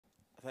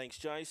Thanks,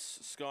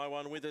 Jace. Sky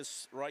One with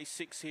us. Race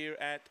 6 here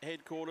at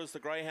headquarters,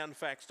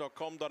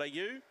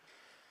 thegreyhoundfacts.com.au.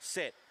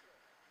 Set.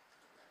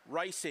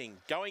 Racing.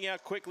 Going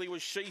out quickly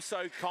was She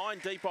So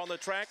Kind deep on the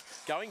track.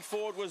 Going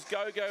forward was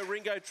Go Go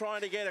Ringo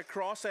trying to get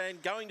across,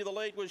 and going to the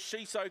lead was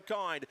She So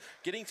Kind.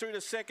 Getting through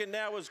to second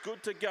now was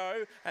Good to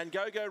Go, and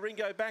Go Go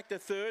Ringo back to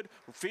third.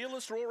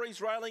 Fearless Rory's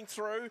railing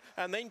through,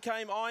 and then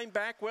came I'm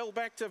Back, well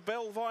back to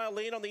Bell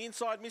Violin on the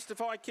inside.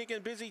 Mystify Kick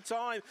and Busy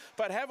Time,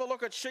 but have a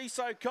look at She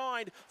So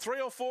Kind. 3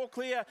 or 4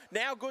 clear.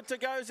 Now Good to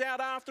Go's out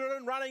after it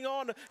and running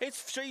on.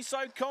 It's She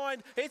So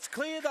Kind. It's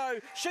clear though.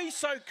 She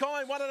So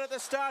Kind won it at the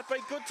start, but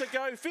Good to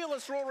Go.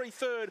 Fearless Rory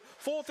third,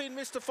 fourth in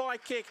Mystify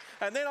Kick,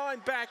 and then I'm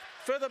Back,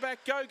 further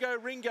back Go Go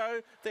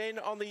Ringo, then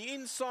on the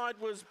inside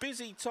was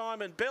Busy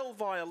Time and Bell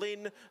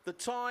Violin. The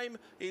time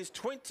is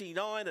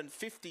 29 and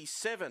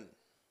 57.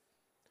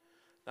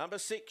 Number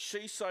 6,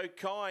 She So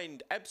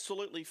Kind,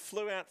 absolutely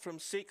flew out from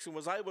 6 and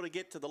was able to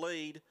get to the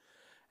lead.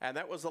 And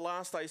that was the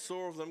last they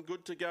saw of them.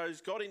 Good to Go's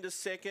got into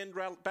second,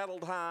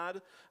 battled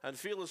hard, and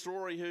Fearless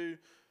Rory, who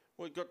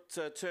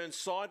got turned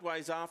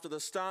sideways after the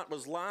start,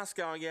 was last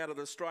going out of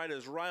the straight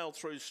as railed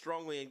through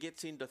strongly and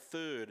gets into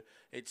third.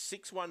 It's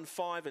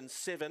 6:15 and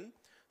 7.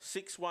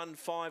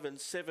 6:15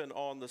 and 7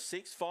 on the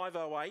 6.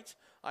 5:08,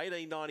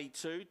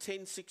 18:92,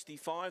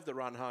 10:65 the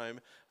run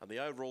home, and the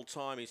overall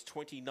time is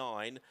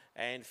 29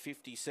 and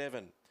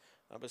 57.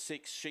 Number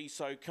 6, She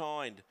So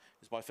Kind,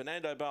 is by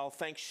Fernando Bale.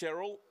 Thanks,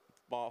 Cheryl.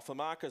 For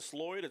Marcus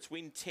Lloyd, it's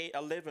win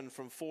 11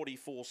 from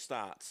 44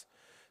 starts.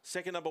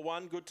 Second, number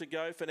 1, Good to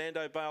Go,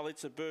 Fernando Bale,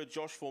 It's a Bird,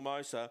 Josh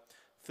Formosa.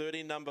 Third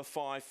in number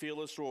 5,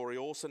 Fearless Rory,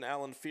 Orson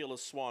Allen,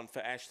 Fearless Swan for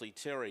Ashley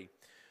Terry.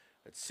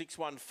 It's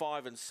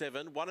 6:15 and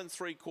 7. 1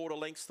 3/4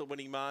 lengths the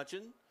winning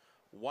margin.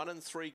 1 3/4